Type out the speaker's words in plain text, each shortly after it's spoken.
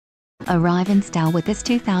arrive in style with this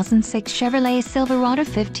 2006 Chevrolet Silverado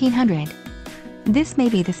 1500. This may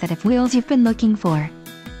be the set of wheels you've been looking for.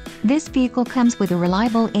 This vehicle comes with a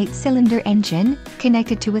reliable 8-cylinder engine,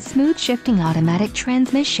 connected to a smooth shifting automatic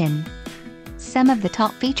transmission. Some of the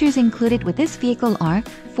top features included with this vehicle are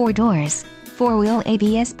 4 doors, 4-wheel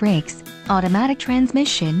ABS brakes, automatic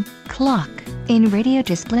transmission, clock, in-radio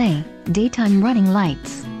display, daytime running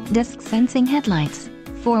lights, dusk sensing headlights,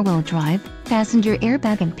 4-wheel drive, passenger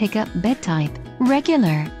airbag and pickup bed type,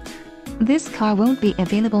 regular. This car won't be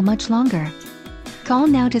available much longer. Call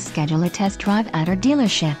now to schedule a test drive at our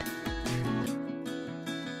dealership.